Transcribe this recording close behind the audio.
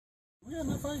Yeah,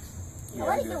 my face. Yeah,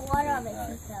 what is the water on the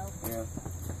teeth though? Yeah.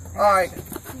 All right,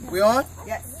 we on?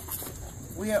 Yes.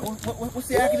 We have, what's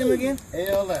the acronym again?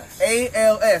 ALS.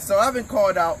 ALS. So I've been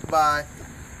called out by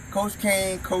Coach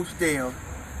Kane, Coach Dale,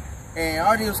 and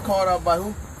RD was called out by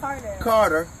who? Carter.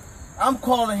 Carter. I'm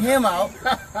calling him out.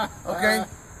 Okay.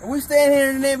 And we stand here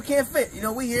in the name of CampFit. You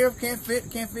know, we here CampFit.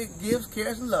 CampFit gives,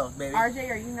 cares, and loves, baby. RJ,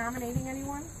 are you nominating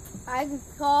anyone? I can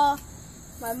call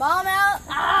my mom out.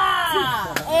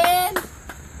 And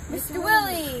Mr.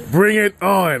 Willie. Bring it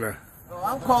on. So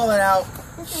I'm calling out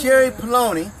Sherry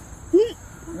Poloni,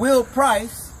 Will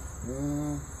Price,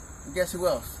 and guess who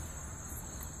else?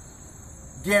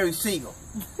 Gary Siegel.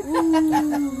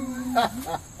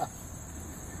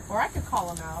 Or I could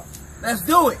call him out. Let's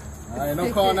do it. All right, and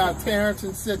I'm calling out Terrence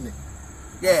and Sydney.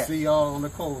 Yeah. See y'all on the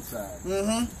cold side.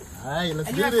 Mm-hmm. All right, let's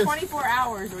And do you have this. 24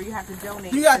 hours where you have to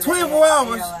donate. You got to the 24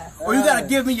 hours, ALS. or you got to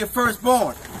give me your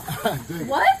firstborn.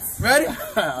 What? Ready?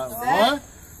 What?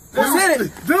 Let's hit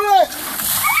it. Do it!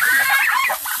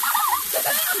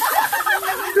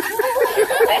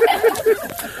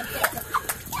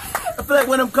 I feel like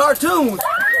one of them cartoons.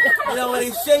 You know, when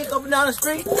they shake up and down the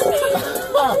street. What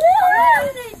are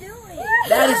they doing?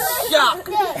 That is shock.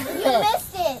 You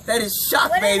missed it. That is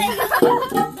shock, baby.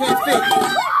 Can't fit.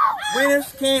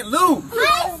 Winners can't lose.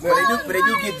 But they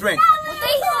do get drinks. What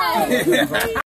they said.